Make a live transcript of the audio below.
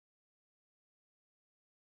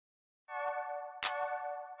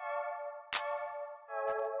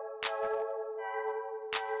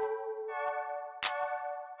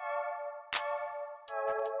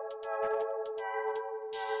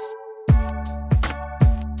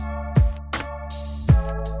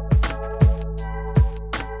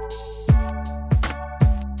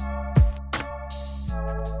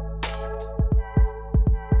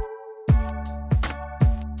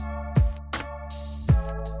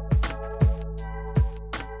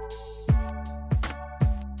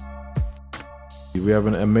We have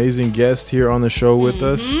an amazing guest here on the show with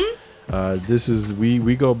us. This is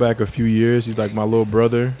we go back a few years. He's like my little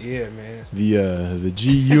brother. Yeah, man. The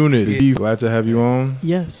G Unit. Glad to have you on.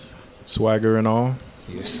 Yes. Swagger and all.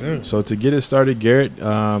 Yes, sir. So to get it started, Garrett.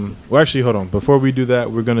 Well, actually, hold on. Before we do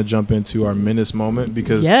that, we're gonna jump into our Menace moment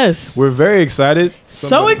because we're very excited.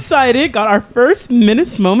 So excited! Got our first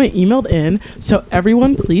Menace moment emailed in. So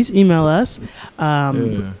everyone, please email us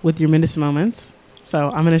with your Menace moments. So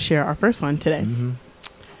I'm gonna share our first one today.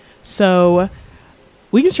 So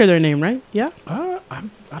we can share their name, right? Yeah.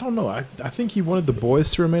 I don't know. I think he wanted the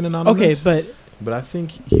boys to remain anonymous. Okay, but I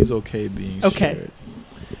think he's okay being shared.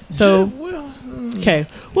 So okay,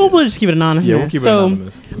 well we'll just keep it anonymous. Yeah, we'll keep it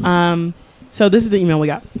anonymous. So this is the email we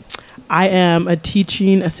got. I am a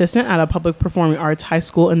teaching assistant at a public performing arts high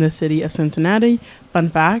school in the city of Cincinnati. Fun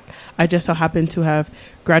fact, I just so happen to have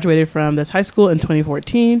graduated from this high school in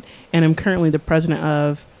 2014, and I'm currently the president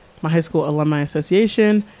of my high school alumni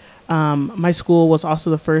association. My school was also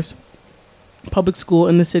the first public school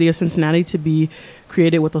in the city of Cincinnati to be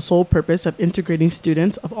created with the sole purpose of integrating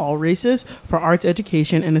students of all races for arts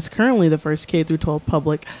education, and is currently the first K-12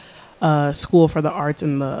 public school for the arts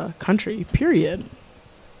in the country, period.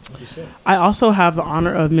 I also have the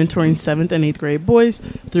honor of mentoring 7th and 8th grade boys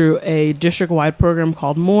through a district-wide program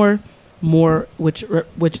called MORE, which the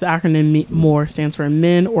acronym MORE stands for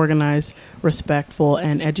Men, Organized, Respectful,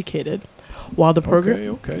 and Educated. While the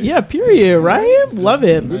program, yeah, period, right? Love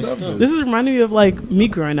it. This is reminding me of like me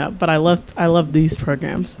growing up, but I love these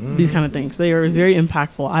programs, these kind of things. They are very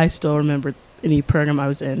impactful. I still remember any program I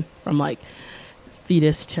was in from like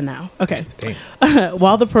fetus to now. Okay.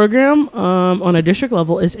 While the program on a district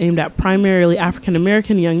level is aimed at primarily African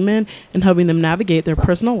American young men and helping them navigate their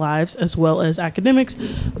personal lives as well as academics,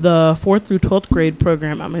 the 4th through 12th grade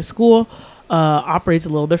program at my school operates a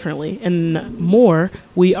little differently. In MORE,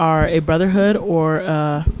 we are a brotherhood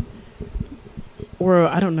or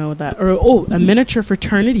I don't know that, a miniature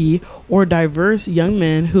fraternity or diverse young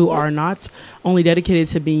men who are not only dedicated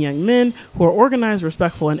to being young men, who are organized,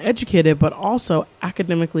 respectful, and educated, but also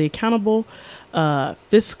academically accountable,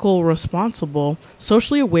 fiscal responsible,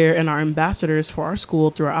 socially aware, and are ambassadors for our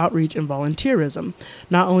school through our outreach and volunteerism.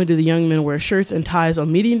 Not only do the young men wear shirts and ties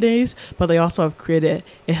on meeting days, but they also have created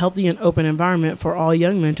a healthy and open environment for all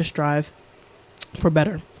young men to strive for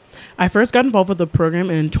better. I first got involved with the program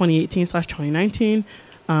in 2018/2019.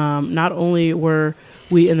 Not only were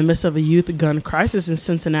we in the midst of a youth gun crisis in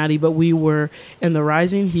Cincinnati, but we were in the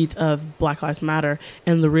rising heat of Black Lives Matter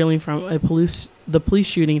and the reeling from the police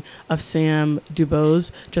shooting of Sam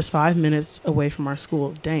Dubose just 5 minutes away from our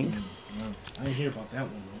school. Dang. I didn't hear about that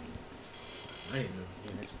one. I didn't know.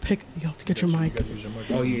 You have to get your mic.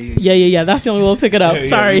 Oh, Yeah. That's the only way we'll pick it up.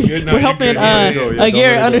 Sorry. We're helping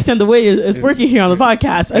Garrett understand the way it's working here on the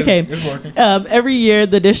podcast. Okay. It's working. Every year,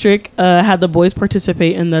 the district had the boys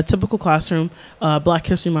participate in the typical classroom Black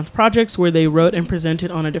History Month projects where they wrote and presented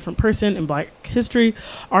on a different person in Black history.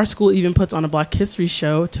 Our school even puts on a Black history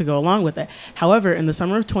show to go along with it. However, in the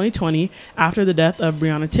summer of 2020, after the death of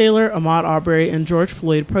Breonna Taylor, Ahmaud Arbery, and George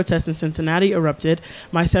Floyd, protests in Cincinnati erupted.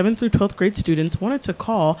 My 7th through 12th grade students wanted to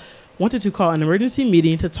call an emergency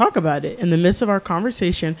meeting to talk about it. In the midst of our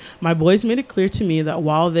conversation, my boys made it clear to me that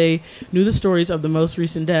while they knew the stories of the most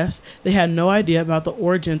recent deaths, they had no idea about the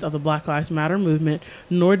origins of the Black Lives Matter movement,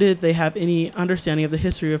 nor did they have any understanding of the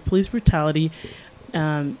history of police brutality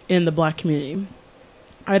in the Black community.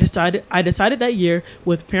 I decided that year,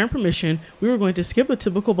 with parent permission, we were going to skip the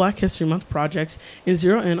typical Black History Month projects and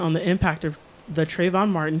zero in on the impact of the Trayvon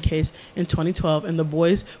Martin case in 2012, and the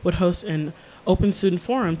boys would host an open student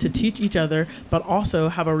forum to teach each other, but also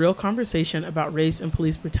have a real conversation about race and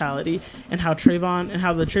police brutality and how the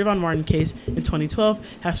Trayvon Martin case in 2012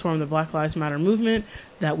 has formed the Black Lives Matter movement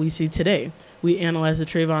that we see today. We analyzed the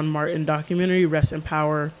Trayvon Martin documentary, Rest in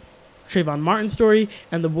Power, Trayvon Martin story,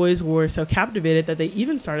 and the boys were so captivated that they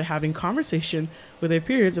even started having conversation with their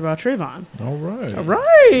peers about Trayvon. All right.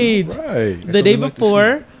 The day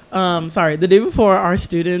before our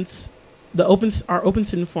students, our open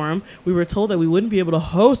student forum, we were told that we wouldn't be able to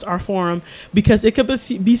host our forum because it could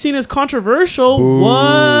be seen as controversial. Boo.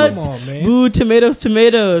 What? Come on, man. Boo,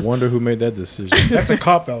 tomatoes. Wonder who made that decision. That's a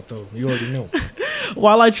cop-out, though. You already know.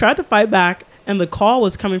 While I tried to fight back and the call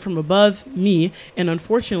was coming from above me, and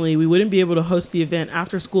unfortunately we wouldn't be able to host the event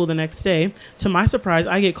after school the next day. To my surprise,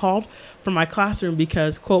 I get called from my classroom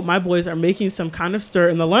because, quote, my boys are making some kind of stir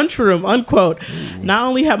in the lunchroom, unquote. Not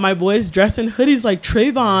only had my boys dressed in hoodies like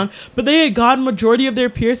Trayvon, but they had gotten majority of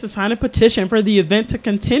their peers to sign a petition for the event to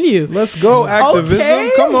continue. Let's go, activism.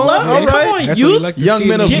 Okay, come on. All right. Come on, That's youth. like Young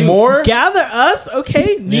men of more. Gather us,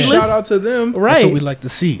 okay? Shout out to them. Right. That's what we like to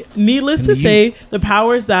see. Needless to say, the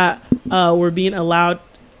powers that were being allowed,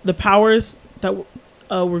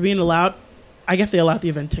 were being allowed, I guess they allowed the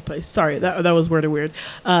event to take place. Sorry, that was worded weird.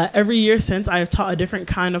 Every year since, I have taught a different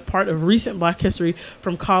kind of part of recent Black history,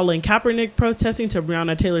 from Colin Kaepernick protesting to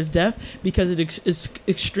Breonna Taylor's death, because it is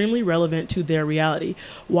extremely relevant to their reality.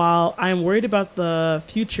 While I am worried about the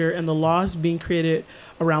future and the laws being created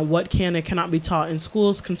around what can and cannot be taught in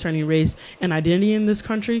schools concerning race and identity in this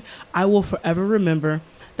country, I will forever remember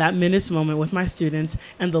that Menace moment with my students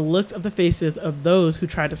and the looks of the faces of those who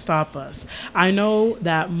tried to stop us. I know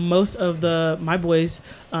that most of my boys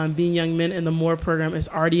being young men in the MORE program is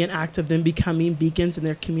already an act of them becoming beacons in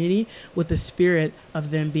their community with the spirit of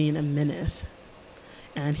them being a menace.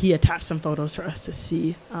 And he attached some photos for us to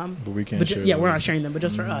see. But we can't share yeah, those. we're not sharing them, but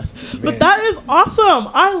just for us. Man. But that is awesome.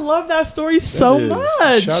 I love that story so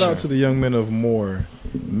much. Shout out to the young men of MORE.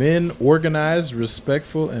 Men organized,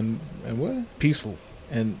 respectful, and what? Peaceful.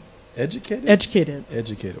 And educated.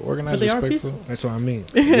 Organized, but they respectful. are peaceful. That's what I mean.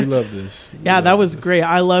 We love this. That was great.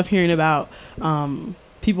 I love hearing about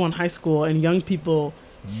people in high school and young people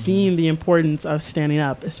seeing the importance of standing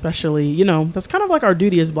up, especially, that's kind of like our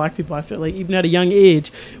duty as Black people. I feel like even at a young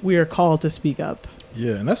age, we are called to speak up.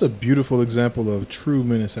 Yeah, and that's a beautiful example of true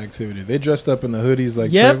Menace activity. They dressed up in the hoodies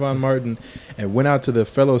like Trayvon Martin and went out to the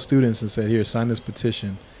fellow students and said, here, sign this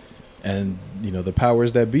petition. And, the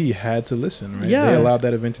powers that be had to listen, right? Yeah. They allowed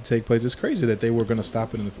that event to take place. It's crazy that they were going to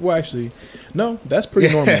stop it. Well, actually, no, that's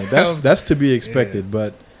pretty normal. That's to be expected.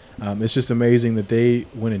 Yeah. But it's just amazing that they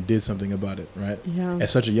went and did something about it, right? Yeah. At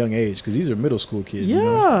such a young age, because these are middle school kids.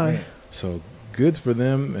 Yeah. So good for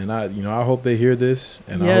them, and I hope they hear this,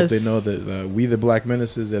 and I hope they know that we, the Black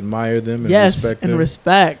Menaces, admire them and respect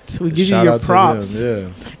them. We give you your props.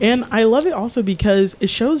 Yeah. And I love it also because it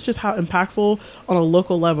shows just how impactful on a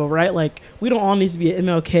local level, right? Like, we don't all need to be at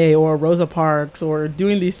MLK or Rosa Parks or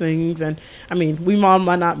doing these things. And I mean, we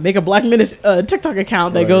might not make a Black Menace TikTok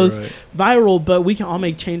account that goes viral, but we can all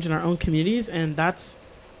make change in our own communities, and that's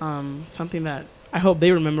something that I hope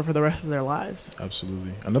they remember for the rest of their lives.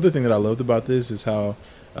 Absolutely. Another thing that I loved about this is how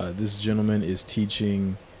this gentleman is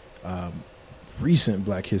teaching recent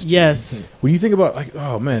Black history. Yes. When you think about,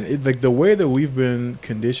 the way that we've been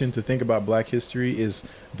conditioned to think about Black history is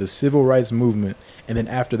the civil rights movement, and then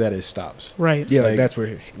after that it stops. Right. Yeah, that's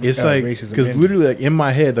where it's like, because literally, in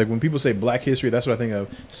my head, when people say Black history, that's what I think of: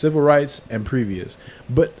 civil rights and previous.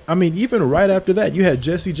 But I mean, even right after that, you had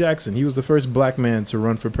Jesse Jackson. He was the first Black man to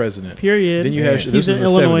run for president. Period. Then you had he's in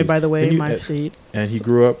Illinois, 70s. By the way, in my state. And he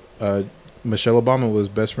grew up. Michelle Obama was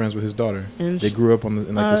best friends with his daughter. And they grew up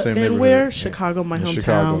in the same neighborhood. And where? Chicago, my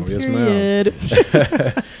hometown. Yes,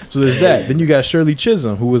 ma'am. So there's that. Then you got Shirley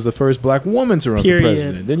Chisholm, who was the first Black woman to run for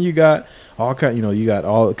president. Then you got all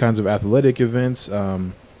kinds of athletic events,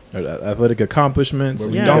 athletic accomplishments.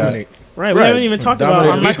 Where we dominate. Right, we haven't even talked about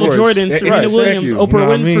our Michael Jordan, Serena Williams,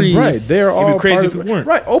 Oprah Winfrey. Right, they're all crazy if we weren't.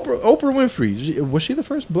 Right, Oprah Winfrey. Was she the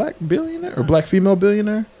first Black billionaire or Black female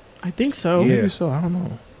billionaire? I think so. Maybe so. I don't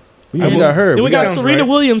know. We got her. Then we got Serena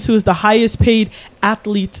Williams, who is the highest paid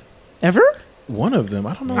athlete ever. One of them.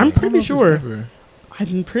 I don't know. I'm pretty sure.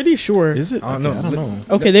 I'm pretty sure. Is it? I don't know.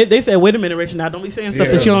 Okay, they said, wait a minute, Rachel. Now don't be saying stuff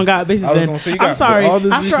that you don't got basis in. I'm sorry.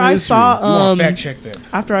 After I saw, fact check that.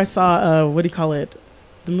 After I saw, what do you call it?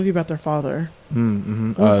 The movie about their father.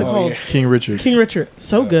 King Richard.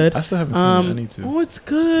 So good. I still haven't seen it. I need to. Oh, it's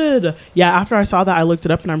good. Yeah. After I saw that, I looked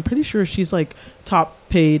it up, and I'm pretty sure she's like top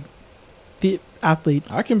paid athlete.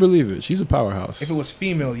 I can believe it. She's a powerhouse. If it was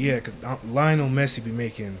female, yeah, because Lionel Messi be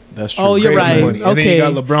making. That's true. Oh, you're right. Money. Okay. And then you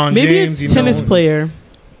got LeBron Maybe James. Maybe it's tennis player.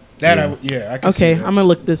 I can okay, see that. I'm gonna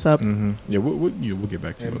look this up. Mm-hmm. Yeah, we'll get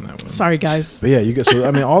back to you on that one. Sorry, guys. But yeah, you guys. So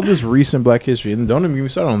I mean, all this recent Black history, and don't even get me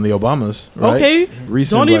started on the Obamas. Right? Okay,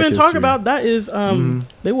 recent don't Black even history. talk about that. Is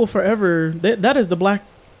they will forever. That is the Black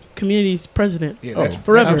community's president. Yeah,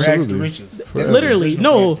 forever. Absolutely. Literally,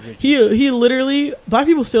 no. He literally. Black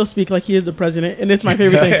people still speak like he is the president, and it's my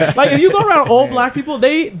favorite thing. Like if you go around old Black people,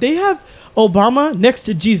 they have Obama next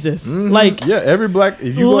to Jesus. Like every Black,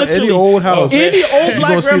 if you go to any old house, any old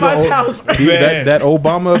Black grandma's house, that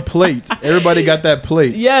Obama plate, everybody got that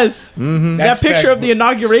plate. Yes, that picture of the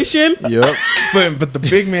inauguration. Yep. But the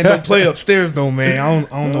big man don't play upstairs though, man.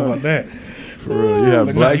 I don't know about that. For real, you have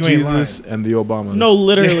But Black no, you ain't Jesus and the Obamas. No,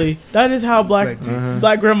 literally. That is how black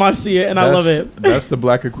grandmas see it, and I love it. That's the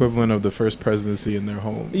black equivalent of the first presidency in their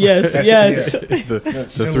home. Yes, yes.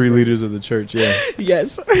 The three leaders of the church, yeah.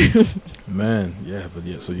 Yes. Man, yeah, but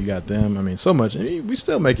yeah, so you got them. I mean, so much. I mean, we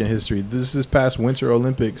still making history. This past Winter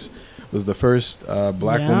Olympics was the first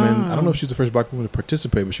black woman. I don't know if she's the first black woman to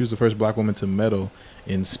participate, but she was the first black woman to medal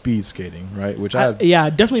in speed skating, right? Which yeah,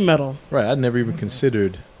 definitely medal. Right, I'd never even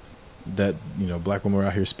considered that, you know, black women were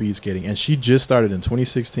out here speed skating, and she just started in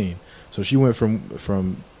 2016. So she went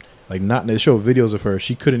from like, not, they show videos of her,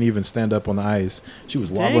 she couldn't even stand up on the ice. She was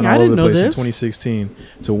wobbling all over the place in 2016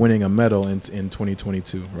 to winning a medal in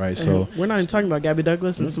 2022, right? And so we're not even talking about Gabby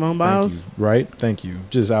Douglas and Simone Biles, right? Thank you.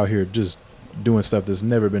 Just out here, just doing stuff that's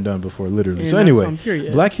never been done before, literally. So anyway,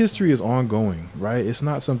 black history is ongoing, right? It's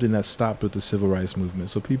not something that stopped with the civil rights movement.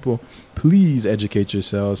 So people, please educate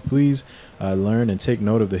yourselves. Please learn and take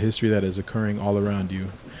note of the history that is occurring all around you.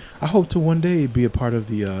 I hope to one day be a part of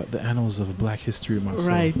the annals of black history myself.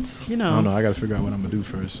 Right, you know. I don't know. I got to figure out what I'm going to do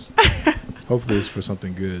first. Hopefully it's for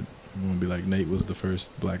something good. I'm going to be like, Nate was the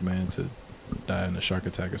first black man to die in a shark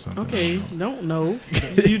attack or something. Okay, don't know.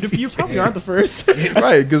 You probably are the first.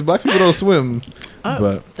 Right, because black people don't swim.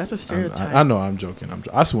 But that's a stereotype. I know, I'm joking.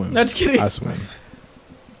 I swim. No, just kidding. I swim.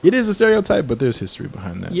 It is a stereotype, but there's history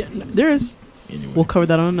behind that. Yeah, there is. Anyway. We'll cover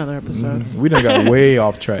that on another episode. We done got way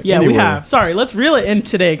off track. Yeah, we have. Sorry, let's reel it in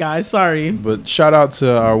today, guys. Sorry. But shout out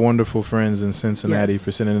to our wonderful friends in Cincinnati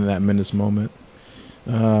for sending in that Menace moment.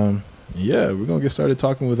 Yeah, we're going to get started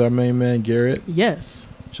talking with our main man, Garrett. Yes.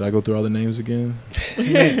 Should I go through all the names again? You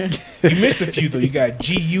missed a few, though. You got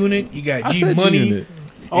G Unit, you got G Money.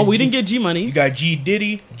 Oh, we didn't get G Money. You got G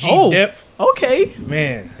Diddy, G Dep. Okay.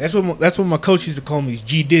 Man, that's what my coach used to call me, is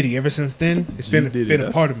G Diddy. Ever since then, it's been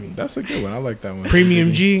a part of me. That's a good one. I like that one.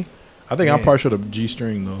 Premium G. I think I'm partial to G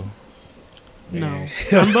String, though. No.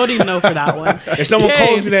 I'm voting no for that one. If someone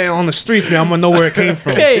calls me that on the streets, man, I'm going to know where it came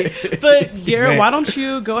from. Okay, but Garrett, why don't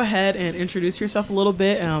you go ahead and introduce yourself a little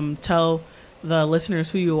bit, tell the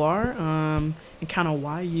listeners who you are, and kind of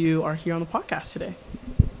why you are here on the podcast today.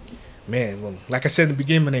 Man, well, like I said in the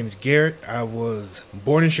beginning, my name is Garrett. I was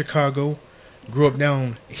born in Chicago, grew up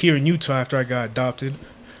down here in Utah after I got adopted.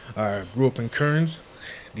 I grew up in Kearns,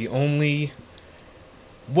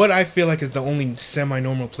 what I feel like is the only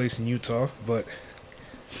semi-normal place in Utah, but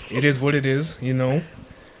it is what it is, you know.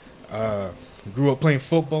 Grew up playing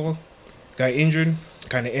football, got injured,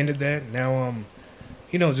 kind of ended that. Now I'm,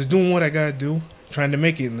 just doing what I got to do, trying to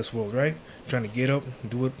make it in this world, right? Trying to get up,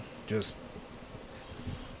 do it, just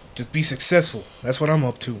be successful. That's what I'm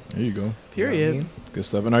up to. There you go. Period. You know what I mean? Good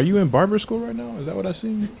stuff. And are you in barber school right now? Is that what I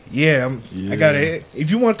see? Yeah, I got it.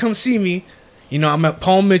 If you want to come see me, I'm at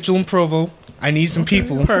Paul Mitchell in Provo. I need some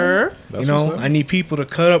people. I need people to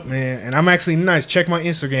cut up, man. And I'm actually nice. Check my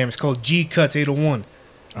Instagram. It's called G Cuts 801.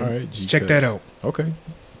 All right, check that out. Okay.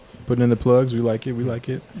 Putting in the plugs. We like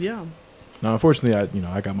it. Yeah. Now, unfortunately,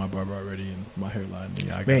 I got my barber already and my hairline.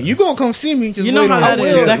 Man, you gonna come see me? Just you know how that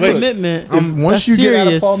is. That commitment. Once you get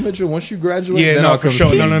out of Paul Mitchell, once you graduate, then I'll come see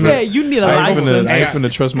you. No. He said you need a license. I ain't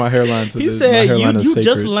finna trust my hairline to this. He said you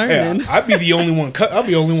just learning. Yeah, I'd be the only one. I'll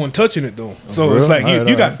be the only one touching it though. So it's like if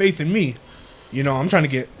you got faith in me, I'm trying to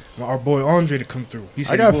get our boy Andre to come through.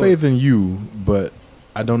 I got faith in you, but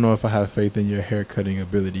I don't know if I have faith in your hair cutting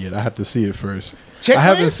ability yet. I have to see it first. I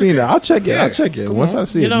haven't seen it. I'll check it. Once I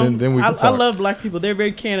see it, then we can talk. I love black people. They're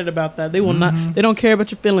very candid about that. They will not. They don't care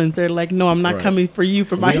about your feelings. They're like, no, I'm not coming for you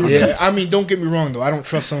for my hair. Yeah, I mean, don't get me wrong though. I don't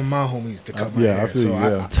trust some of my homies to cut my hair.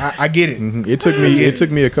 I get it. It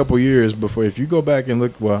took me a couple years before. If you go back and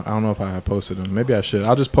look, well, I don't know if I have posted them. Maybe I should.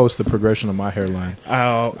 I'll just post the progression of my hairline.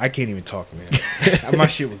 I can't even talk, man. My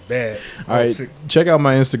shit was bad. All right, check out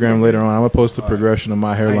my Instagram later on. I'm gonna post the progression of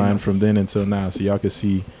my hairline from then until now, so y'all can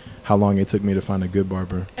see how long it took me to find a good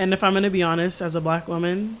barber. And if I'm going to be honest, as a black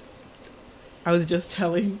woman, I was just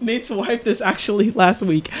telling Nate's wife this actually last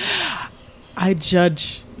week. I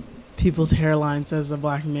judge people's hairlines as a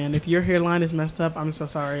black man. If your hairline is messed up, I'm so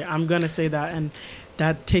sorry. I'm going to say that, and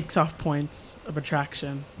that takes off points of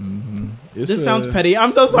attraction. Mm-hmm. This sounds petty.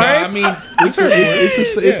 I'm so sorry. I mean,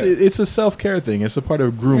 it's a self-care thing. It's a part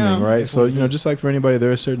of grooming, right? So, just like for anybody,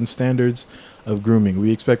 there are certain standards of grooming.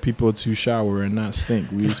 We expect people to shower and not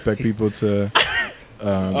stink. We expect people to,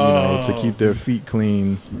 to keep their feet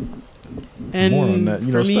clean And more on that,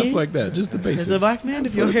 for stuff me, like that, just the basics. as a black man,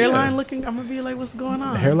 if your hairline looking, I'm gonna be like, what's going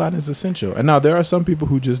on? The hairline is essential. And now there are some people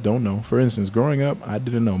who just don't know. For instance, growing up, I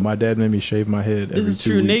didn't know. My dad made me shave my head every 2 weeks. This is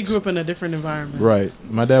true. Nate grew up in a different environment. Right.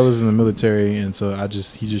 My dad was in the military, and so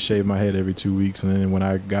he just shaved my head every 2 weeks. And then when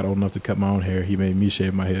I got old enough to cut my own hair, he made me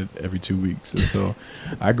shave my head every 2 weeks. And so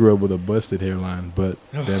I grew up with a busted hairline. But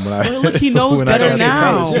then when well, look, he knows better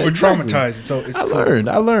now. We're traumatized. So it's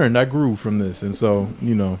I learned. I grew from this. And so,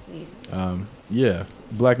 yeah.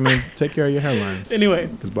 Black men, take care of your hairlines. Anyway,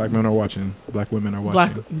 because black men are watching. Black women are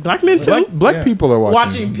watching. Black men too. Black people are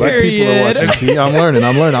watching. Black period. people are watching. See, I'm learning.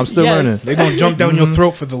 I'm still learning. They're gonna jump down your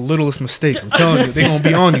throat for the littlest mistake. I'm telling you, they're gonna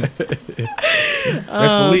be on you. Best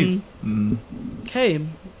believe. Okay,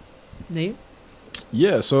 Nate.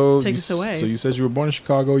 Yeah. So take us away. So you said you were born in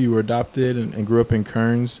Chicago. You were adopted and grew up in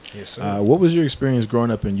Kearns. Yes, sir. What was your experience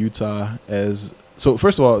growing up in Utah So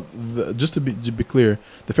first of all, just to be clear,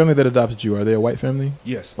 the family that adopted you, are they a white family?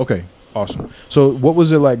 Yes. Okay, awesome. So what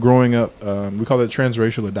was it like growing up? We call it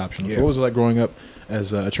transracial adoption. Yeah. So what was it like growing up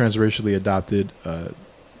as a transracially adopted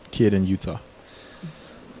kid in Utah?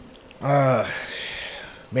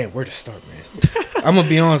 Man, where to start, man? I'm going to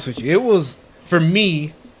be honest with you. It was, for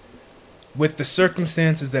me, with the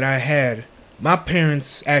circumstances that I had, my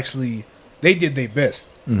parents actually, they did their best.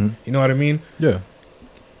 Mm-hmm. You know what I mean? Yeah.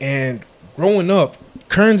 And growing up,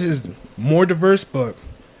 Kearns is more diverse, but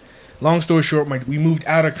long story short, we moved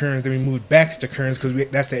out of Kearns, then we moved back to Kearns because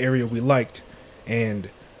that's the area we liked. And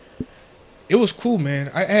it was cool, man.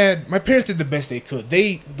 My parents did the best they could.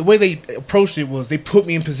 The way they approached it was they put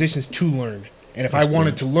me in positions to learn. And if I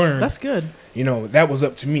wanted to learn, that's good. That was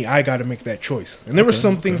up to me. I got to make that choice. And there were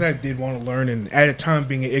some things I did want to learn. And at a time,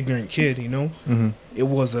 being an ignorant kid, it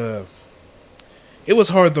was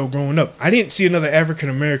hard though growing up. I didn't see another African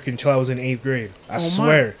American until I was in 8th grade. I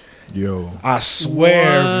swear. I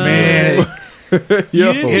swear, man.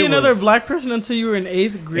 You didn't see another black person until you were in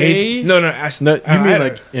 8th grade? No. You mean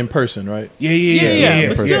like in person, right? Yeah.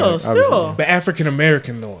 But still. But African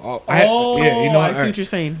American though. I see what you're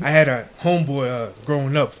saying. I had a homeboy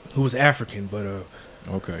growing up who was African, but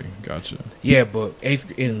okay, gotcha. Yeah, but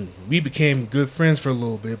we became good friends for a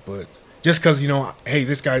little bit, but just because hey,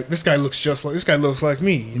 this guy looks like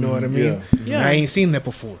me. You know what I mean? Yeah. I ain't seen that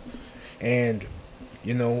before, and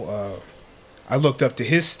I looked up to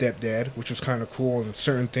his stepdad, which was kind of cool on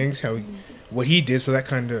certain things, what he did. So that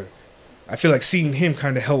I feel like seeing him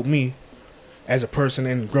kind of helped me as a person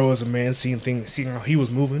and grow as a man, seeing how he was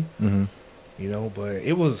moving. Mm-hmm. But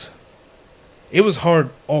it was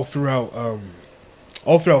hard all throughout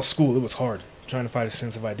school. It was hard trying to find a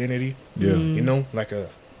sense of identity. Yeah. Like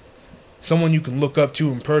someone you can look up to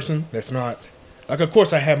in person. That's not like, of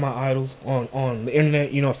course, I have my idols on the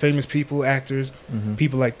internet. Famous people, actors,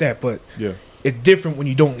 people like that. But it's different when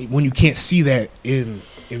you can't see that in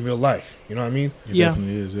real life. You know what I mean? It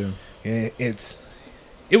definitely is. Yeah. And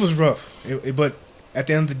it was rough. But at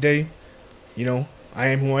the end of the day, I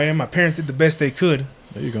am who I am. My parents did the best they could.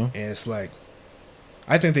 There you go. And it's like,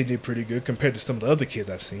 I think they did pretty good compared to some of the other kids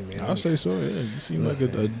I've seen, man. I'll say so. Yeah, you seem like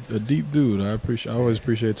a deep dude. I always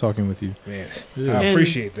appreciate talking with you. Man, I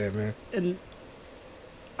appreciate that, man. And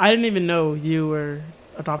I didn't even know you were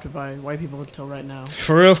adopted by white people until right now.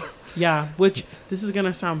 For real? Yeah, which this is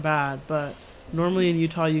gonna sound bad, but normally in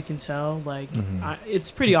Utah you can tell. Like, it's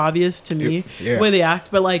pretty obvious to me the way they act.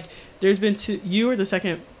 But like, there's been you were the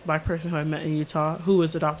second black person who I met in Utah who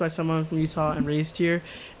was adopted by someone from Utah and raised here,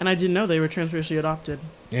 and I didn't know they were transracially adopted.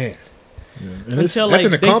 Yeah. Until that's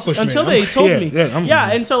an accomplishment. Until they told me. Yeah,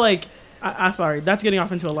 and so like, I sorry, that's getting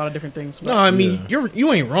off into a lot of different things. But. No, I mean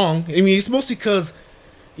you ain't wrong. I mean, it's mostly because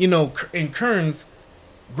in Kearns,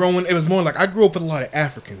 it was more like I grew up with a lot of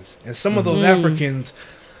Africans, and some of those Africans,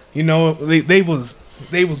 they was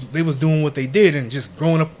doing what they did, and just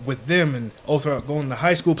growing up with them, and all throughout going to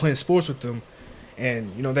high school playing sports with them, and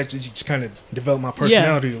that just kind of developed my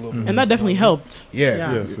personality a little bit, and that definitely helped.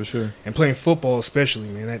 Yeah, for sure. And playing football, especially,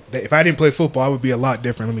 man. That if I didn't play football, I would be a lot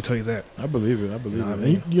different. Let me tell you that. I believe it.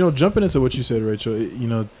 And, jumping into what you said, Rachel,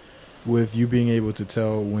 with you being able to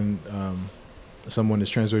tell when someone is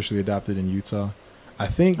transracially adopted in Utah, I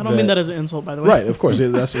don't mean that as an insult, by the way. Right, of course.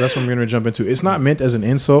 That's what I'm going to jump into. It's not meant as an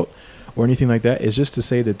insult or anything like that. It's just to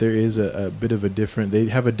say that there is a bit of they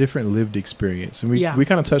have a different lived experience. And we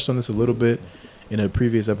kind of touched on this a little bit in a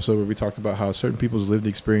previous episode where we talked about how certain people's lived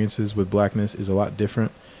experiences with blackness is a lot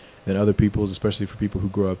different than other people's, especially for people who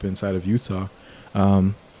grow up inside of Utah.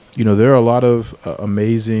 There are a lot of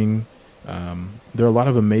amazing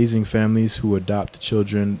families who adopt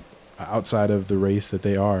children outside of the race that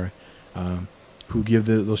they are, who give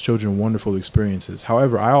those children wonderful experiences.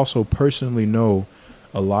 However, I also personally know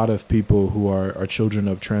a lot of people who are children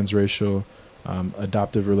of transracial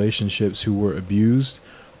adoptive relationships who were abused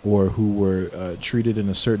or who were treated in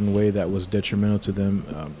a certain way that was detrimental to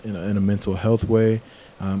them in a mental health way,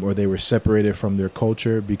 or they were separated from their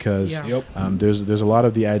culture because there's a lot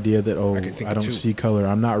of the idea that, I don't see color.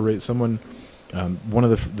 I'm not someone. One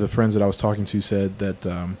of the friends that I was talking to said that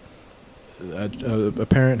a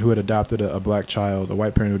parent who had adopted a black child, a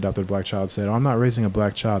white parent who adopted a black child, said, I'm not raising a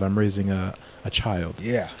black child, I'm raising a child.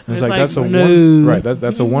 Yeah. And it's like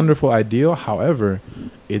that's a wonderful ideal. However,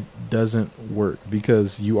 it doesn't work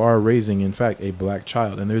because you are raising, in fact, a black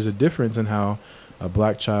child. And there's a difference in how a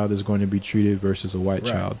black child is going to be treated versus a white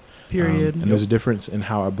child. Period. And there's a difference in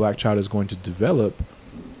how a black child is going to develop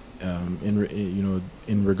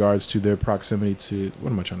in regards to their proximity to,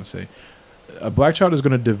 what am I trying to say? A black child is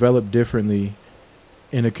going to develop differently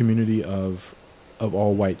in a community of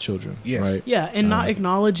all white children. Yes. Right? Yeah, and not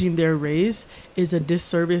acknowledging their race is a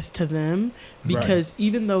disservice to them because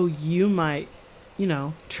even though you might,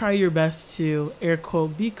 try your best to, air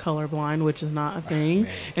quote, be colorblind, which is not a thing,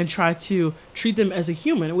 and try to treat them as a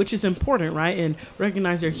human, which is important, right? And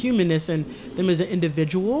recognize their humanness and them as an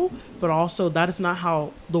individual, but also that is not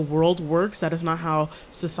how the world works. That is not how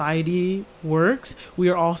society works. We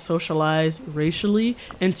are all socialized racially,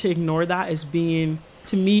 and to ignore that is being,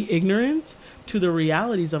 to me, ignorant to the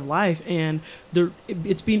realities of life, and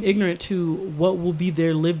it's being ignorant to what will be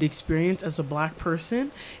their lived experience as a black person.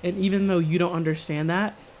 And even though you don't understand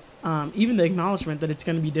that, even the acknowledgement that it's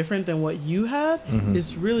going to be different than what you had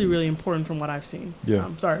is really, really important from what I've seen. Yeah.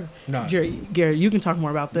 I'm sorry. No. Garrett, you can talk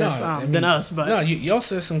more about this than us. But no, y'all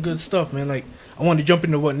said some good stuff, man. Like, I wanted to jump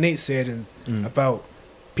into what Nate said and about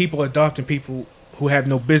people adopting people who have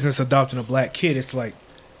no business adopting a black kid. It's like,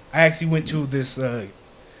 I actually went to this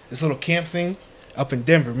little camp thing up in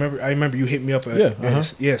Denver. I remember you hit me up.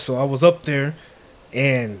 So I was up there,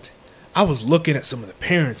 and I was looking at some of the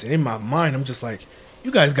parents, and in my mind, I'm just like,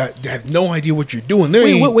 you guys have no idea what you're doing.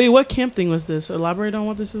 Wait, what camp thing was this? Elaborate on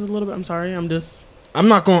what this is a little bit. I'm sorry, I'm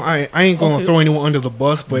not going. I ain't going to throw anyone under the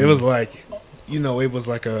bus, but it was like, it was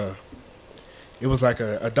like a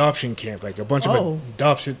adoption camp, like a bunch of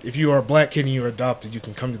adoption. If you are a black kid and you're adopted, you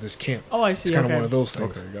can come to this camp. Oh, I see. It's kind of one of those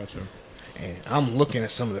things. Okay, gotcha. And I'm looking at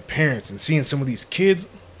some of the parents and seeing some of these kids.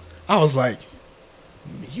 I was like,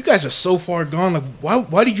 you guys are so far gone. Like,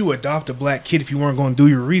 why did you adopt a black kid if you weren't going to do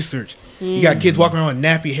your research? You got kids walking around with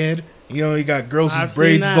nappy head. You got girls whose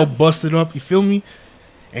braids is all busted up. You feel me?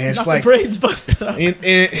 And it's like the braids busted up.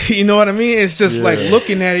 And you know what I mean? It's just like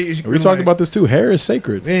looking at it. We talked about this too. Hair is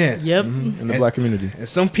sacred. Man. Yep. In the black community. And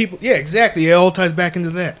some people, yeah, exactly. It all ties back into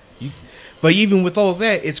that. But even with all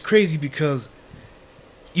that, it's crazy because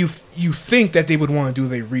you think that they would want to do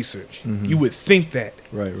their research. You would think that.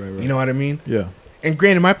 Right. You know what I mean? Yeah. And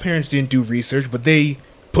granted, my parents didn't do research, but they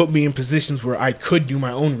put me in positions where I could do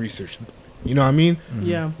my own research. You know what I mean?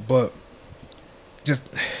 Yeah. But just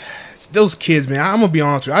those kids, man, I'm going to be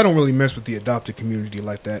honest with you. I don't really mess with the adopted community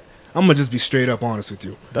like that. I'm going to just be straight up honest with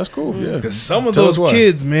you. That's cool, yeah. Because some of those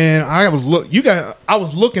kids, man, I was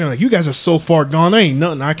looking at like, you guys are so far gone, there ain't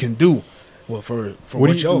nothing I can do. Well, for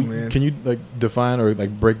man. Can you like define or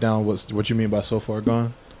like break down what you mean by so far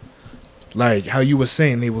gone? Like how you were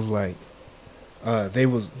saying, they was like, they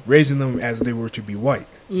was raising them as they were to be white.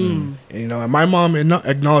 And and my mom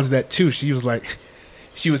acknowledged that too. She was like,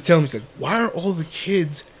 she was telling me, she's like, why are all the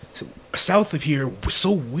kids south of here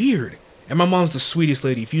so weird? And my mom's the sweetest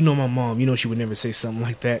lady. If you know my mom, you know she would never say something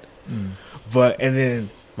like that. And then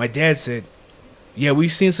my dad said, yeah,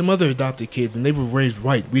 we've seen some other adopted kids and they were raised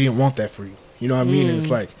white. We didn't want that for you. You know what I mean? And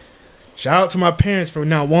it's like, shout out to my parents for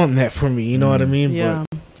not wanting that for me. You know what I mean? Yeah.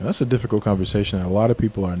 But that's a difficult conversation that a lot of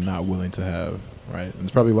people are not willing to have, right? And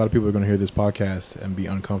there's probably a lot of people who are going to hear this podcast and be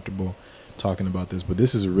uncomfortable talking about this, but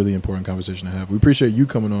this is a really important conversation to have. We appreciate you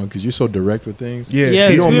coming on because you're so direct with things. Yeah,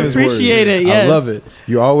 yes, we appreciate it. Yes. I love it.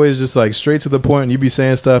 You're always just like straight to the point, and you be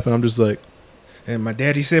saying stuff, and I'm just like. And my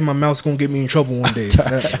daddy said my mouth's gonna get me in trouble one day.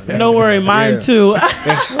 Don't worry, mine too.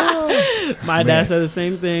 My dad said the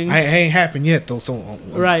same thing. It ain't happened yet though, so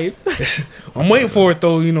right. I'm waiting for it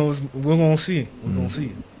though. We're gonna see. We're gonna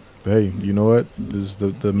see. Hey, you know what? This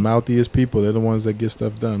the mouthiest people. They're the ones that get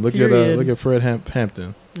stuff done. Look at Fred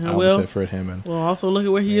Hampton. I almost said Fred Hammond. Well, also look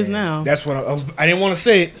at where he is now. That's what I was. I didn't want to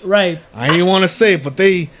say it. Right. I didn't want to say it, but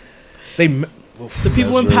the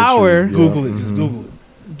people in power. Google it. Just Google it.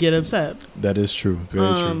 Get upset. That is true.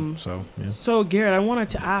 Very true. So Garrett, I wanted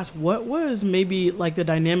to ask, what was maybe like the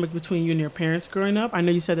dynamic between you and your parents growing up? I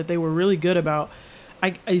know you said that they were really good about,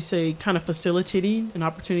 I say, kind of facilitating an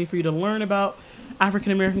opportunity for you to learn about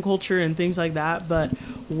African American culture and things like that. But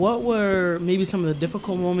what were maybe some of the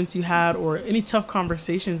difficult moments you had, or any tough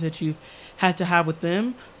conversations that you've had to have with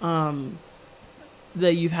them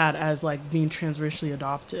that you've had as like being transracially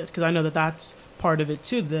adopted? Because I know that that's part of it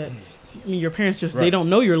too. That I mean, your parents just they don't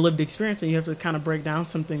know your lived experience, and you have to kind of break down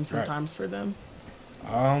some things sometimes for them.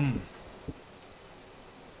 I'm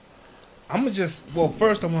gonna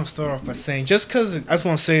first I'm gonna start off by saying, just cause I just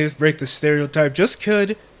want to say this, break the stereotype. Just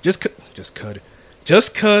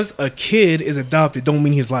cause a kid is adopted don't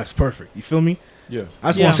mean his life's perfect. You feel me? Yeah. I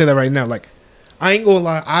just want to say that right now. Like, I ain't gonna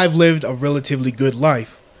lie, I've lived a relatively good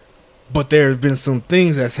life, but there have been some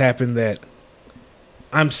things that's happened that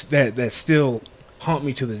that still haunt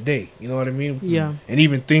me to this day. You know what I mean? Yeah. And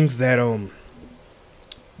even things that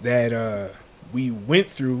we went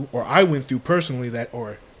through, or I went through personally, that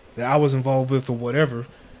I was involved with, or whatever,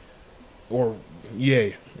 and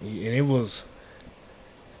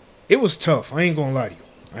it was tough. I ain't gonna lie to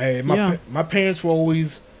you. My parents were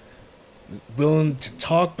always willing to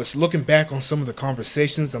talk, but looking back on some of the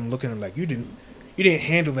conversations, I'm looking at like, you didn't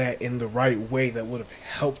handle that in the right way that would have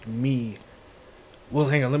helped me. Well,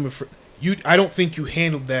 hang on, I don't think you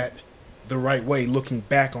handled that the right way, looking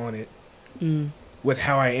back on it, with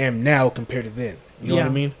how I am now compared to then. You know what I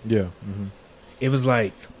mean? Yeah. Mm-hmm. It was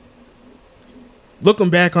like,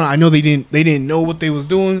 looking back on it, I know they didn't know what they was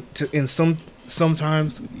doing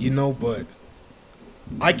sometimes, you know, but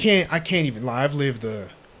I can't even lie. I've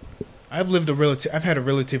had a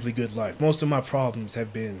relatively good life. Most of my problems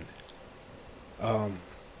have been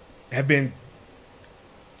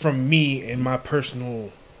from me and my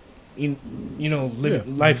personal,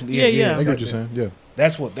 living life. Yeah. I get what you're saying. Yeah.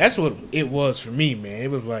 That's what it was for me, man.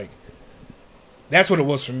 It was like, that's what it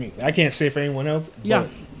was for me. I can't say for anyone else. Yeah.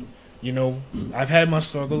 But, I've had my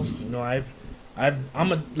struggles. I'm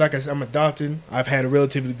adopted. I've had a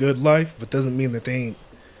relatively good life, but doesn't mean that I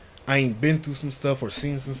ain't been through some stuff or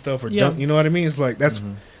seen some stuff or done. You know what I mean? It's like that's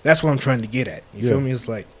what I'm trying to get at. You feel me? It's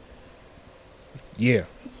like,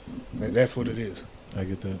 that's what it is. I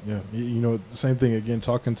get that. Yeah. The same thing again.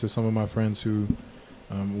 Talking to some of my friends who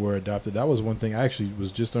were adopted, that was one thing. I actually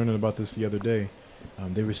was just learning about this the other day.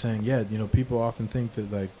 They were saying, people often think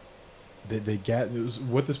that like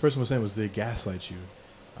what this person was saying was they gaslight you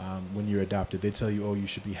when you're adopted. They tell you, oh, you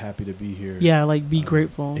should be happy to be here. Yeah, like be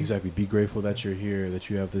grateful. Exactly. Be grateful that you're here, that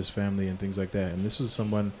you have this family and things like that. And this was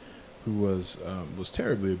someone who was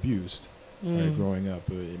terribly abused growing up,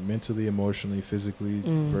 mentally, emotionally, physically,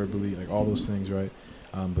 verbally, like all those things, right?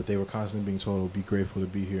 But they were constantly being told, oh, be grateful to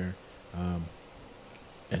be here.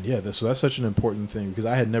 So that's such an important thing, because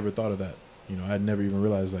I had never thought of that. I had never even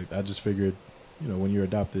realized, like, I just figured, when you're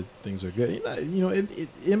adopted, things are good.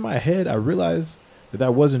 In my head, I realized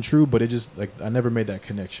that wasn't true, but it just, like, I never made that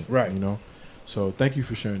connection. Right. So thank you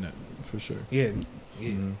for sharing that, for sure. Yeah.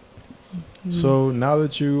 So now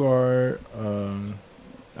that you are,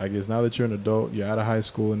 now that you're an adult, you're out of high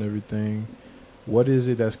school and everything, what is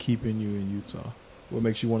it that's keeping you in Utah? What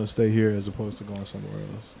makes you want to stay here as opposed to going somewhere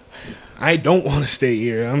else? I don't want to stay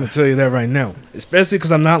here. I'm gonna tell you that right now. Especially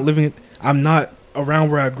because I'm not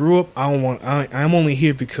around where I grew up. I'm only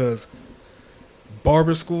here because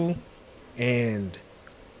barber school, and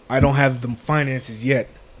I don't have the finances yet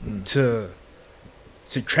to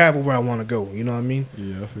travel where I want to go. You know what I mean?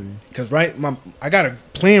 Yeah, I feel you. Because I got a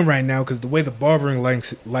plan right now, because the way the barbering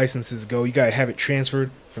licenses go, you gotta have it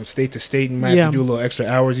transferred from state to state, and you might have to do a little extra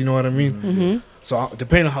hours. You know what I mean? Mm-hmm. So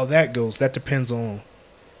depending on how that goes, that depends on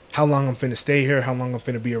how long I'm finna stay here, how long I'm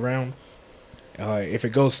finna be around. If it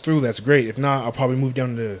goes through, that's great. If not, I'll probably move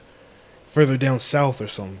further down south or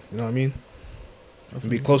something. You know what I mean? And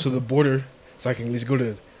be closer to the border, so I can at least go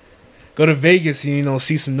to Vegas and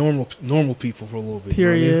see some normal people for a little bit.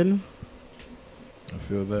 Period. You know what I mean? I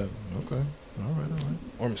feel that. Okay. All right.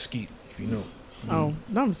 Or Mesquite, if you know. Oh,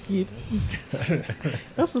 not Mesquite.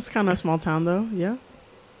 That's just kind of a small town, though. Yeah.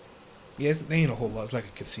 Yeah, they ain't a whole lot. It's like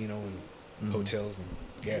a casino and hotels and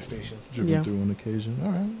gas stations. Driven through on occasion.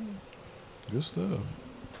 All right. Good stuff.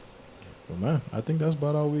 Well, man, I think that's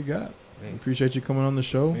about all we got. Man. Appreciate you coming on the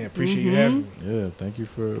show. Man, appreciate you having me. Yeah, thank you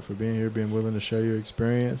for being here, being willing to share your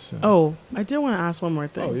experience. Oh, I did want to ask one more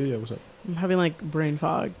thing. Oh, yeah, what's up? I'm having like brain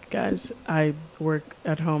fog, guys. I work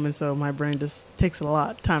at home, and so my brain just takes a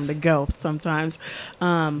lot of time to go sometimes.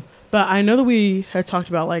 But I know that we had talked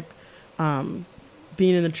about like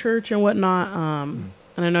being in the church and whatnot.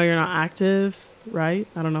 And I know you're not active, right?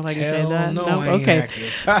 I don't know if I can say that. No, I ain't okay. active.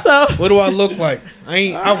 So what do I look like?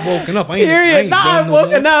 I've woken up. I've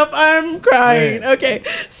woken up. I'm crying. Man. Okay.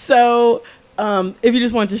 So if you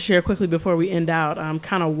just want to share quickly before we end out,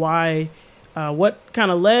 kind of why, what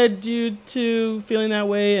kind of led you to feeling that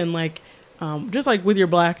way, and like just like with your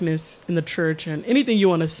blackness in the church and anything you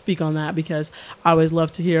want to speak on that, because I always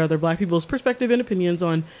love to hear other black people's perspective and opinions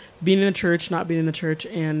on being in the church, not being in the church,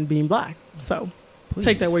 and being black. So Please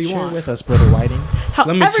take that where you share want. with us, Brother Whiting.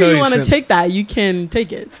 However you want to take that, you can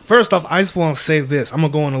take it. First off, I just want to say this. I'm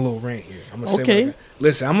going to go on a little rant here. I'm gonna say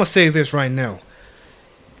listen, I'm going to say this right now.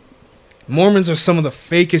 Mormons are some of the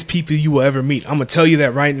fakest people you will ever meet. I'm going to tell you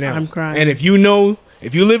that right now. I'm crying. And if you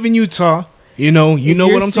live in Utah, you know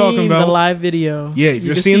what I'm talking about. The live video. Yeah, if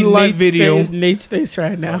you're seeing the live video, Nate's face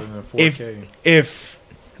right now.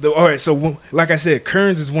 All right, so like I said,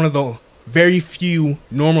 Kearns is one of the very few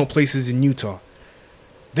normal places in Utah.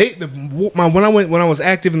 When I was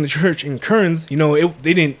active in the church in Kearns,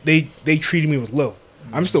 they treated me with love.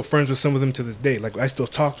 I'm still friends with some of them to this day. Like I still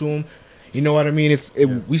talk to them. You know what I mean?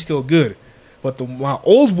 We still good. But my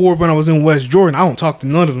old ward when I was in West Jordan, I don't talk to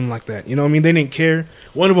none of them like that. You know what I mean? They didn't care.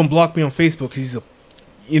 One of them blocked me on Facebook because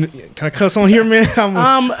can I cuss on here, man? Keep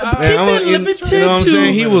it limited you know what I'm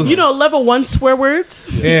saying? He was, level 1 swear words.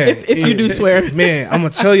 Yeah, if you do swear, man. I'm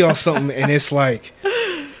gonna tell y'all something, and it's like,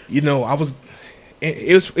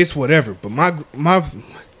 it's whatever. But my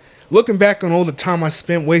looking back on all the time I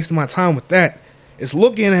spent wasting my time with that, it's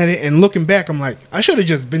looking at it and looking back. I'm like, I should have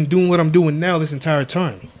just been doing what I'm doing now this entire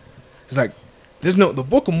time. It's like, the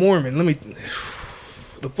Book of Mormon.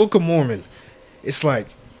 The Book of Mormon. It's like,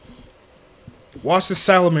 watch the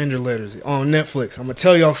Salamander Letters on Netflix. I'm gonna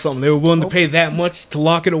tell y'all something. They were willing to pay that much to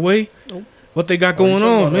lock it away. What they got going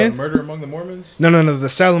on, man? Murder Among the Mormons? No. The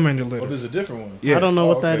Salamander Letters. Oh, there's a different one. Yeah. I don't know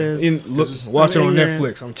what that is. Watch it on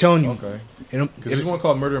Netflix. I'm telling you. Okay. Because there's one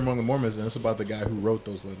called Murder Among the Mormons, and it's about the guy who wrote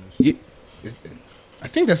those letters. Yeah. I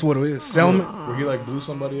think that's what it is. Where he blew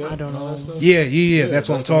somebody up? I don't know. Yeah. That's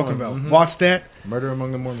what I'm talking about. Mm-hmm. Watch that. Murder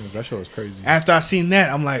Among the Mormons. That show is crazy. After I seen that,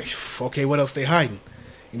 I'm like, okay, what else they hiding?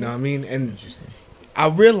 You know what I mean? And I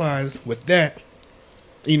realized with that,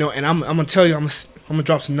 and I'm gonna tell you, I'm gonna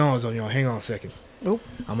drop some knowledge on y'all. Hang on a second. Nope.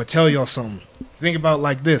 I'm gonna tell y'all something. Think about it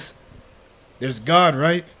like this. There's God,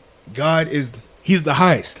 right? He's the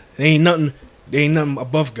highest. There ain't nothing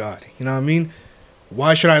above God. You know what I mean?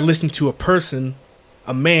 Why should I listen to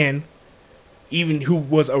a man, even who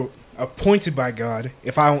was appointed by God,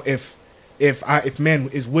 if man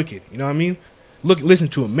is wicked? You know what I mean? Listen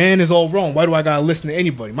to him. Man is all wrong. Why do I gotta listen to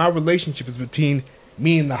anybody? My relationship is between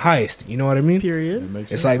me and the highest. You know what I mean? Period.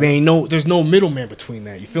 It's like there's no middleman between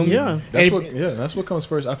that. You feel me? Yeah. That's what comes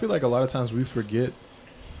first. I feel like a lot of times we forget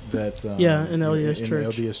that. In the LDS church. In the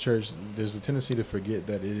LDS church, there's a tendency to forget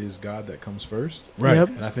that it is God that comes first. Right. Yep.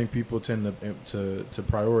 And I think people tend to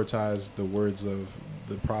prioritize the words of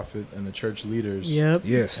the prophet and the church leaders. Yep.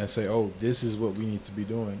 Yes. And say, oh, this is what we need to be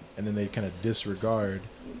doing, and then they kind of disregard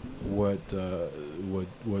what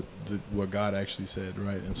God actually said,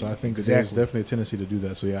 right? And so I think that there's definitely a tendency to do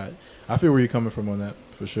that. So yeah, I feel where you're coming from on that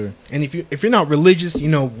for sure. And if you're not religious,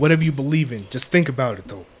 whatever you believe in, just think about it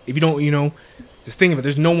though. If you don't, just think of it.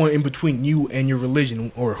 There's no one in between you and your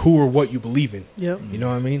religion or who or what you believe in. Yep. You know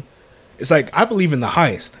what I mean? It's like I believe in the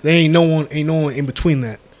highest. There ain't no one in between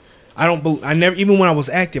that. I never, even when I was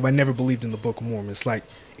active, I never believed in the Book of Mormon. It's like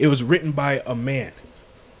it was written by a man.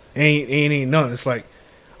 Ain't none. It's like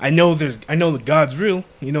I know that God's real.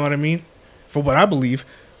 You know what I mean? For what I believe,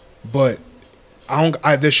 but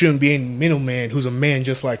there shouldn't be any middleman who's a man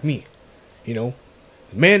just like me.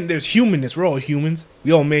 Man, there's humanness. We're all humans.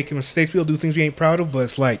 We all make mistakes. We all do things we ain't proud of. But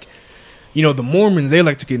it's like, the Mormons, they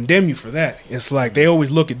like to condemn you for that. It's like they always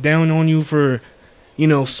look it down on you for,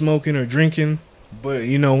 smoking or drinking. But,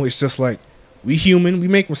 it's just like, we human. We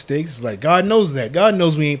make mistakes. It's like, God knows that. God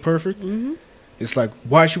knows we ain't perfect. Mm-hmm. It's like,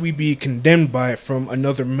 why should we be condemned by it from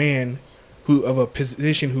another man of a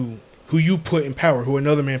position who you put in power, who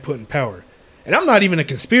another man put in power? And I'm not even a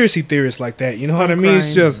conspiracy theorist like that. You know what I mean?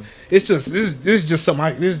 This is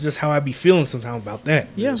just how I be feeling sometimes about that.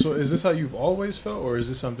 Yeah. So is this how you've always felt, or is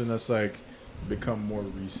this something that's like become more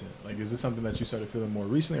recent? Like, is this something that you started feeling more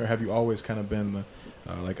recently, or have you always kind of been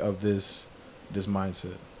of this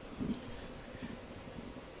mindset?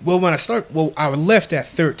 Well, I left at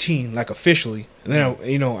 13, like officially, and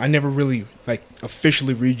then I never really like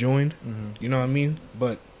officially rejoined. Mm-hmm. You know what I mean?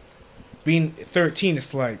 But being 13,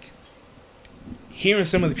 it's like hearing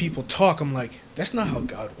some of the people talk. I'm like, that's not how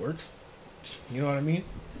God works. You know what I mean?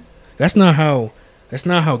 That's not how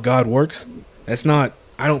God works.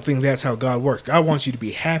 I don't think that's how God works. God wants you to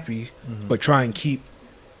be happy, mm-hmm. but try and keep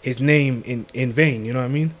His name in vain. You know what I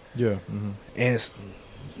mean? Yeah. Mm-hmm. And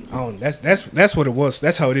that's what it was.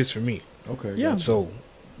 That's how it is for me. Okay. Yeah. So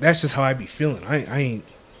that's just how I be feeling. I ain't.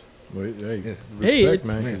 Well, hey, Hey, respect,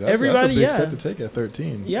 man. 'Cause that's a big step to take at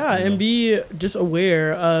 13. Yeah, and be just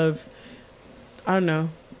aware of, I don't know.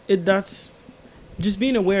 that's just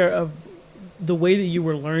being aware of the way that you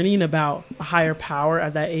were learning about a higher power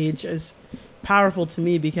at that age is powerful to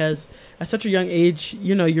me, because at such a young age,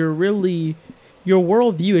 you know, your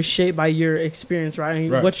worldview is shaped by your experience, right?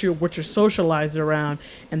 And Right. what you're socialized around,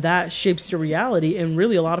 and that shapes your reality. And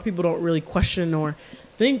really, a lot of people don't really question or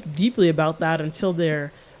think deeply about that until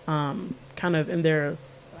they're kind of in their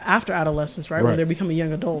after adolescence, right? When they're becoming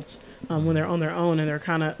young adults, when they're on their own and they're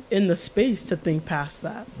kind of in the space to think past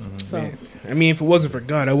that. So, Man. I mean, if it wasn't for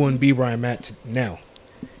God, I wouldn't be where I'm at now.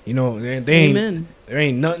 You know, there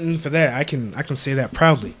ain't nothing for that. I can say that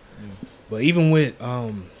proudly. Yeah. But even with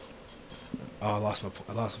I lost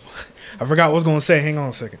I forgot what I was gonna say. Hang on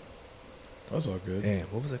a second. That's all good. Yeah,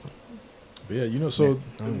 what was it? But yeah, you know, so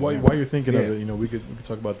while you're thinking of it, you know, we could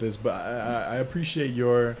talk about this, but I appreciate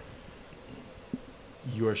your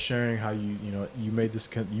sharing how you made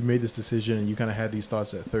this decision, and you kind of had these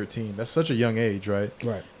thoughts at 13. That's such a young age, right?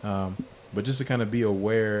 Right. But just to kind of be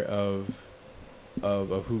aware of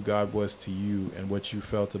who God was to you and what you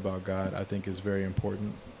felt about God, I think is very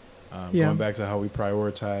important. Going back to how we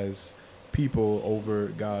prioritize people over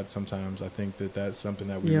God sometimes, I think that's something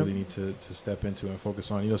that we really need to step into and focus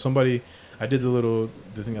on. You know, I did the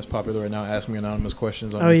thing that's popular right now, ask me anonymous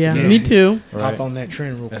questions on Instagram. Yeah, me too. Right? Hop on that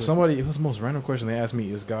trend real quick. And it was the most random question they asked me,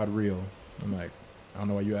 is God real? I'm like, I don't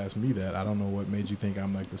know why you asked me that. I don't know what made you think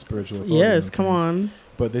I'm like the spiritual authority. Yes, come on.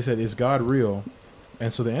 But they said, is God real?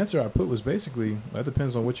 And so the answer I put was basically, that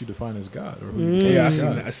depends on what you define as God. Or who you Yeah, I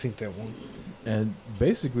seen that one. And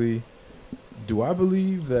basically, do I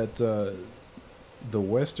believe that the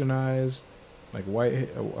westernized, like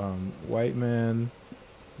white man,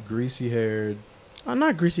 greasy haired? I'm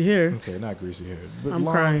not greasy hair. Okay, not greasy haired. But I'm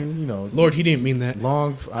long, crying. You know, Lord, he didn't mean that.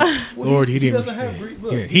 Long. Lord, he didn't. Doesn't have.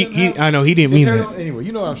 Look, Yeah, I know he didn't mean that. Anyway,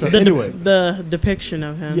 you know what I'm trying to. Anyway, the depiction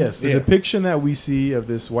of him. yes, the depiction that we see of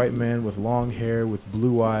this white man with long hair, with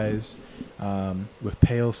blue eyes, with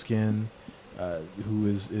pale skin, who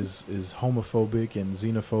is homophobic and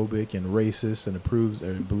xenophobic and racist and approves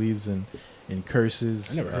or believes in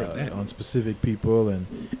curses I never heard that. on specific people and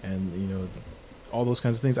you know, all those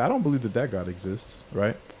kinds of things. I don't believe that God exists,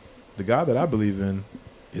 right? The God that I believe in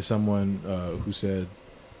is someone who said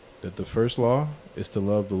that the first law is to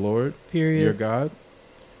love the Lord, your God,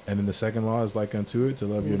 and then the second law is like unto it, to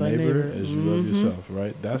love your neighbor as you love yourself,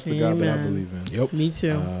 right? That's the God that I believe in. Yep. Me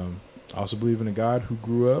too. I also believe in a God who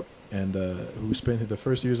grew up and who spent the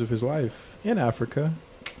first years of his life in Africa.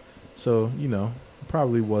 So, you know,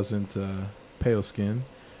 probably wasn't pale skin.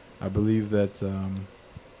 I believe that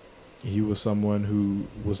he was someone who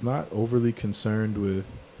was not overly concerned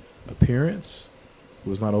with appearance,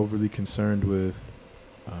 was not overly concerned with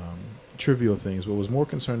trivial things, but was more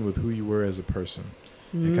concerned with who you were as a person.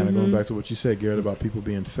 And kind of going back to what you said, Garrett, about people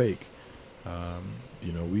being fake.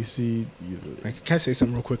 You know, we see. Can I say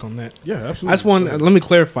something real quick on that? Yeah, absolutely. That's one. Let me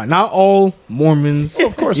clarify. Not all Mormons. Oh,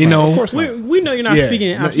 of course, you not. know. Of course not. We know you're not speaking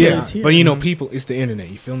in absolutes here. But you know, people. It's the internet.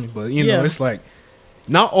 You feel me? But you know, it's like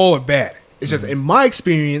not all are bad. It's just in my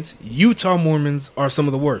experience, Utah Mormons are some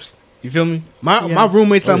of the worst. You feel me? My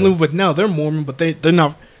roommates that I'm living with now, they're Mormon, but they're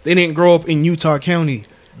not. They didn't grow up in Utah County.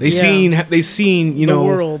 They seen you know,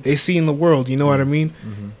 world. they seen the world. You know what I mean?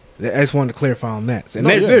 Mm-hmm. I just wanted to clarify on that. And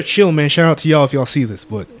they're chill, man. Shout out to y'all if y'all see this,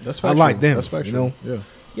 but That's I like them. That's factual. You know?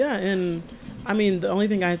 Yeah, and I mean, the only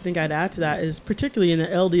thing I think I'd add to that is, particularly in the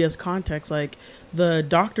LDS context, like the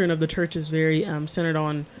doctrine of the church is very centered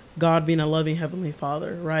on God being a loving Heavenly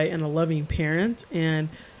Father, right, and a loving parent. And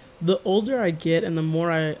the older I get and the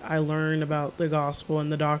more I learn about the gospel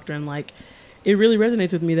and the doctrine, like, it really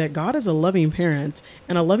resonates with me that God is a loving parent,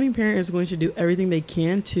 and a loving parent is going to do everything they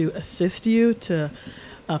can to assist you, to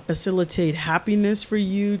facilitate happiness for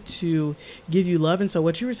you, to give you love. And so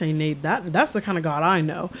what you were saying, Nate, that's the kind of God I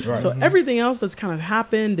know. Right. So everything else that's kind of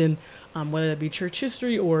happened, and whether that be church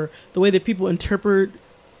history or the way that people interpret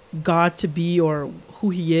God to be or who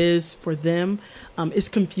he is for them, is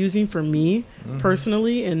confusing for me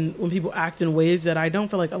personally. And when people act in ways that I don't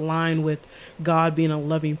feel like align with God being a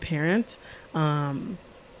loving parent,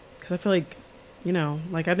 because I feel like, you know,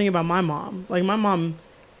 like I think about my mom. Like my mom,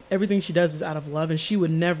 everything she does is out of love, and she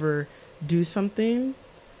would never do something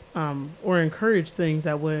or encourage things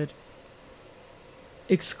that would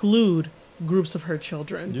exclude groups of her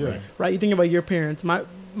children. Yeah. Right? You think about your parents. My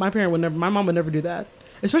mom would never do that.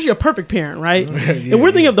 Especially a perfect parent, right? And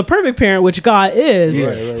we're thinking of the perfect parent, which God is.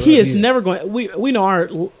 He is never going. We know our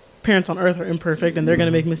parents on earth are imperfect and they're going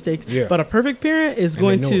to make mistakes. Yeah. But a perfect parent is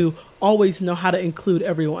going to always know how to include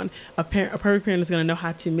everyone. A perfect parent is going to know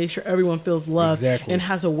how to make sure everyone feels loved and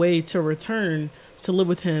has a way to return to live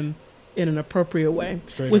with him in an appropriate way.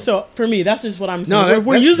 Straight up. So for me, that's just what I'm saying. No,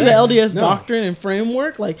 we're that's using facts. the LDS No. doctrine and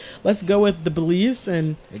framework. Like, let's go with the beliefs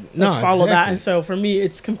and let's follow that. And so for me,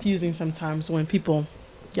 it's confusing sometimes when people,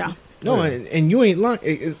 No, and you ain't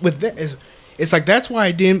lying. With that, it's like that's why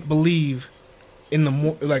I didn't believe in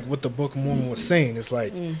like what the Book of Mormon was saying. It's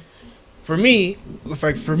like for me,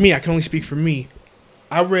 I can only speak for me.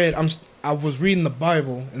 I was reading the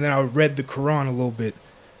Bible and then I read the Quran a little bit.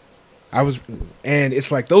 And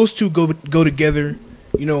it's like those two go together,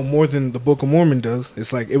 more than the Book of Mormon does.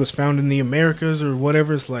 It's like it was found in the Americas or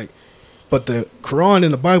whatever. It's like, but the Quran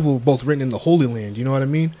and the Bible were both written in the Holy Land. You know what I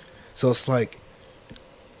mean? So it's like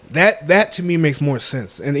that to me makes more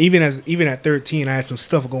sense. And even at 13, I had some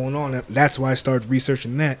stuff going on. That's why I started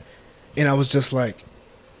researching that. And I was just like,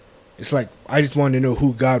 it's like I just wanted to know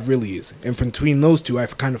who God really is. And from between those two,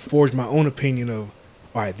 I've kind of forged my own opinion of,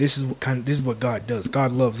 all right, this is what God does.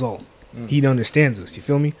 God loves all. He understands us. You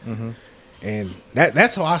feel me? Mm-hmm. And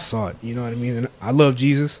that's how I saw it. You know what I mean? And I love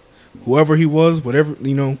Jesus, whoever he was, whatever,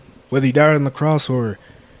 whether he died on the cross or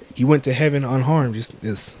he went to heaven unharmed.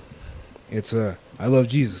 I love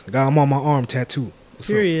Jesus. I got him on my arm tattooed.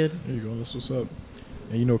 period. There you go. That's what's up.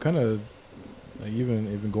 And kind of like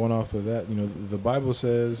even going off of that, the Bible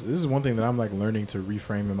says, this is one thing that I'm like learning to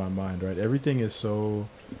reframe in my mind. Right? Everything is so.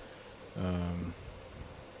 I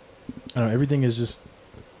don't know. Everything is just.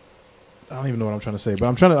 I don't even know what I'm trying to say, but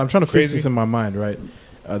I'm trying to fix this in my mind, right?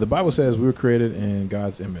 The Bible says we were created in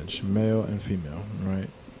God's image, male and female, right?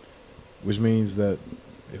 Which means that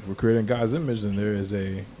if we're created in God's image, then there is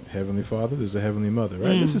a heavenly father, there's a heavenly mother,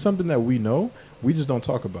 right? This is something that we know, we just don't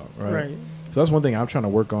talk about, right? So that's one thing I'm trying to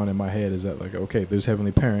work on in my head is that, like, okay, there's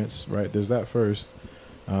heavenly parents, right? There's that first,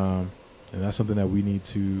 and that's something that we need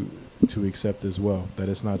to accept as well. That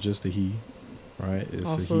it's not just a he. Right, it's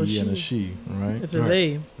also a he and a she. Right, it's a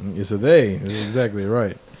they. It's a they. That's exactly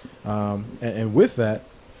right. And with that,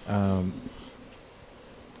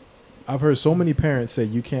 I've heard so many parents say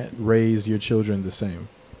you can't raise your children the same.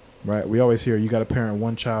 Right, we always hear you got to parent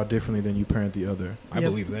one child differently than you parent the other. I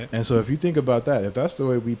believe that. And so if you think about that, if that's the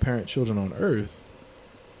way we parent children on earth,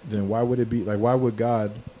 then why would it be like? Why would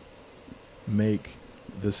God make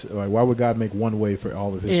this? Like, why would God make one way for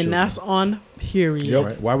all of his children? And that's on period.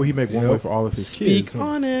 Right? Why would he make one way for all of his kids? Speak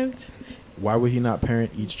on it. Why would he not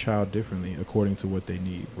parent each child differently according to what they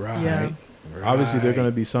need? Right. Yeah. Obviously, there are going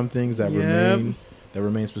to be some things that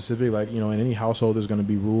remain specific. Like, in any household, there's going to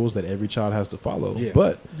be rules that every child has to follow. Yeah.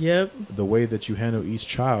 But the way that you handle each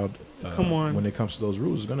child when it comes to those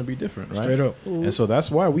rules is going to be different, right? Straight up. Ooh. And so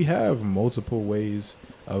that's why we have multiple ways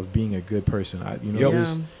of being a good person.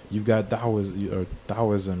 You've got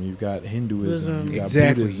Taoism, you've got Hinduism, you've got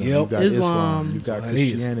Buddhism, you've got Islam, you've got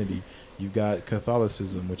Christianity, you've got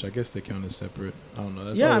Catholicism, which I guess they count as separate. I don't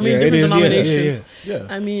know. That's different denominations. Yeah.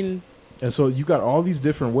 I mean, and so you got all these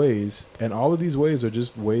different ways, and all of these ways are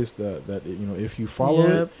just ways that if you follow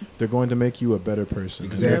it, they're going to make you a better person.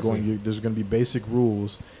 Exactly. There's going to be basic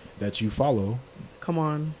rules that you follow. Come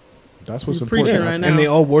on. That's what's You're important. right now. And they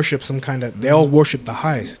all worship they all worship the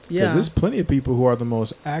highest. Because there's plenty of people who are the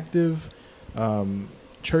most active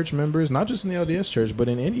church members, not just in the LDS church, but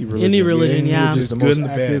in any religion. Any religion, Just the good most and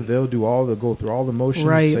the active. bad. They'll go through all the motions,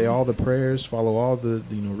 Right. say all the prayers, follow all the,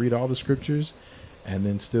 read all the scriptures, and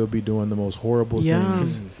then still be doing the most horrible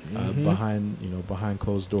things behind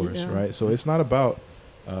closed doors, right? So it's not about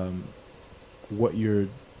what you're.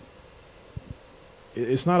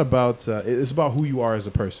 It's not about. It's about who you are as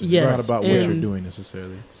a person. Yes. It's not about what you're doing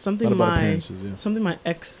necessarily. Something my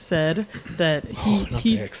ex said that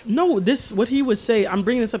what he would say. I'm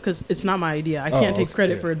bringing this up because it's not my idea. I can't take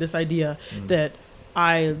credit for this idea that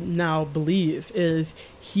I now believe is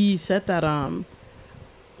he said that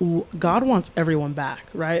God wants everyone back,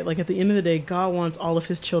 right? Like at the end of the day, God wants all of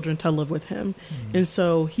his children to live with him. Mm-hmm. And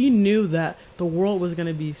so he knew that the world was going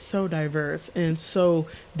to be so diverse and so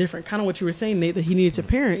different. Kind of what you were saying, Nate, that he needed to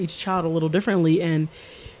parent each child a little differently. And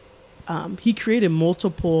he created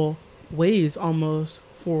multiple ways almost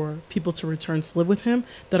for people to return to live with him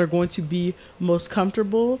that are going to be most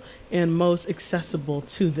comfortable and most accessible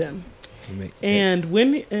to them. And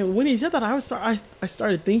when he said that, I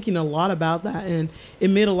started thinking a lot about that, and it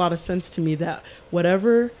made a lot of sense to me that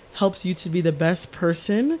whatever helps you to be the best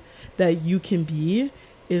person that you can be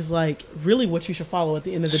is like really what you should follow at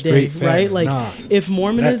the end of the day, right? Like if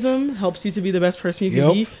Mormonism helps you to be the best person you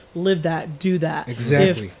can be, live that, do that.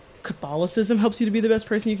 Exactly. If Catholicism helps you to be the best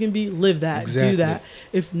person you can be, live that, do that.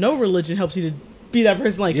 If no religion helps you to be that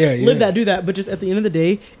person, like Yeah, live that, do that. But just at the end of the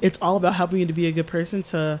day, it's all about helping you to be a good person,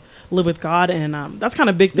 to live with God. And that's kind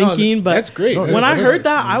of big thinking. But that's great. When I heard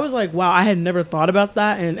that, I was like, wow, I had never thought about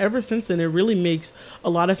that. And ever since then, it really makes a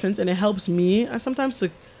lot of sense. And it helps me sometimes to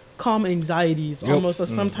calm anxieties almost of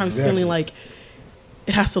sometimes feeling like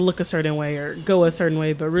it has to look a certain way or go a certain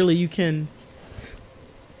way. But really you can,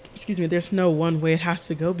 there's no one way it has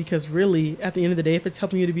to go, because really at the end of the day, if it's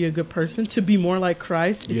helping you to be a good person, to be more like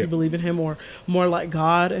Christ, if you believe in him, or more like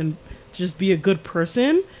God, and just be a good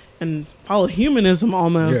person and follow humanism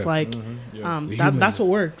almost, that's what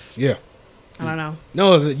works. Yeah. I don't know.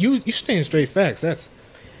 No, you saying straight facts. That's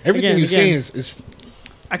everything you're saying is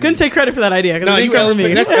I couldn't take credit for that idea. No, you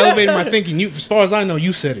elevated. That's elevating my thinking. You, as far as I know,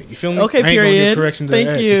 you said it. You feel me? Okay, I ain't period. gonna give correction to Thank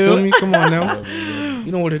that. you. You feel me? Come on now.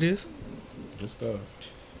 You know what it is. Good stuff.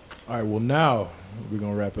 All right. Well, now we're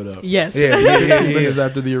gonna wrap it up. Yes. Yeah. 15 minutes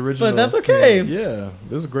after the original. But that's okay. Yeah.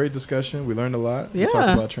 This is a great discussion. We learned a lot. We Yeah.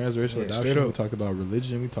 talked about transracial straight adoption. up. We talked about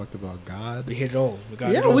religion. We talked about God. We hit it all. We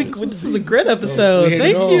got it all. This was a great episode. We hit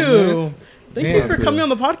Thank it all, you. man. Thank you for coming on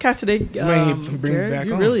the podcast today. might need to bring Garrett, it back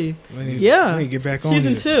you on. really, We need to get back on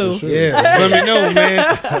Season here. 2. Sure. Yeah, just let me know,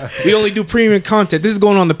 man. We only do premium content. This is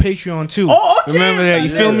going on the Patreon too. Oh, okay. Remember that? You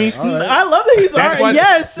feel me? All right. I love that he's That's already. why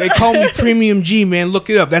Yes. they call me Premium G, man. Look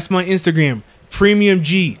it up. That's my Instagram. Premium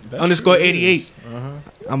G That underscore sure is. 88.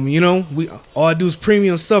 We all I do is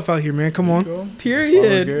premium stuff out here, man. Come on. Follow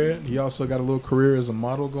Period. Garrett. He also got a little career as a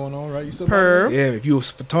model going on, right? You still Per. Yeah, if you're a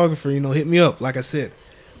photographer, hit me up. Like I said,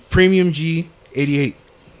 Premium G 88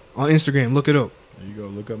 on Instagram. Look it up. There you go.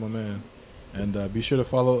 Look up my man. And be sure to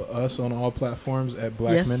follow us on all platforms at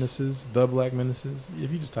Black Yes. Menaces, The Black Menaces.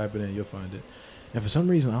 If you just type it in, you'll find it. And for some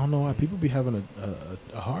reason, I don't know why people be having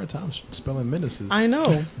a hard time spelling menaces. I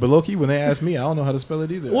know. But low-key, when they ask me, I don't know how to spell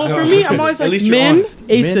it either. Well, No. for me, I'm always At like least you're men honest.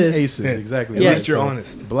 aces. Men aces, Yeah. exactly. At Yes. least you're So,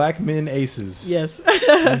 honest. Black men aces. Yes.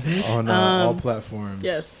 On all platforms.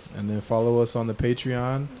 yes. And then follow us on the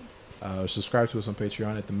Patreon. Subscribe to us on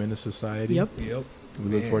Patreon at the Menace Society. Yep. Yep. We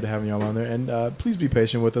look forward to having y'all on there. And please be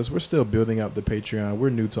patient with us. We're still building up the Patreon. We're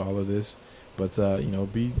new to all of this. But,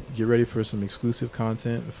 get ready for some exclusive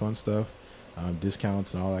content and fun stuff.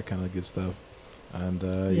 Discounts and all that kind of good stuff. And,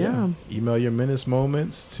 email your Menace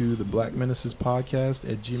moments to the Black Menaces Podcast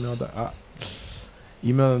at gmail.com.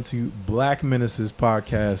 Email them to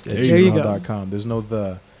blackmenacespodcast at gmail.com. There's no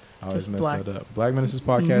the. I always mess that up. Black Menaces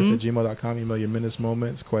Podcast at gmail.com. Email your Menace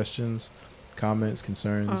moments, questions, comments,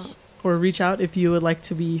 concerns. Or reach out if you would like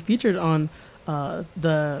to be featured on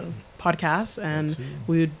the podcast, and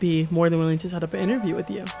we would be more than willing to set up an interview with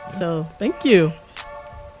you. Yeah. So thank you.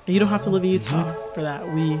 And you don't have to live in Utah for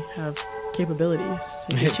that. We have capabilities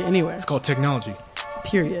to get you anywhere. It's called technology.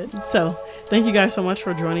 Period. So thank you guys so much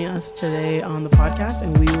for joining us today on the podcast,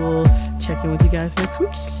 and we will check in with you guys next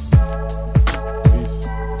week.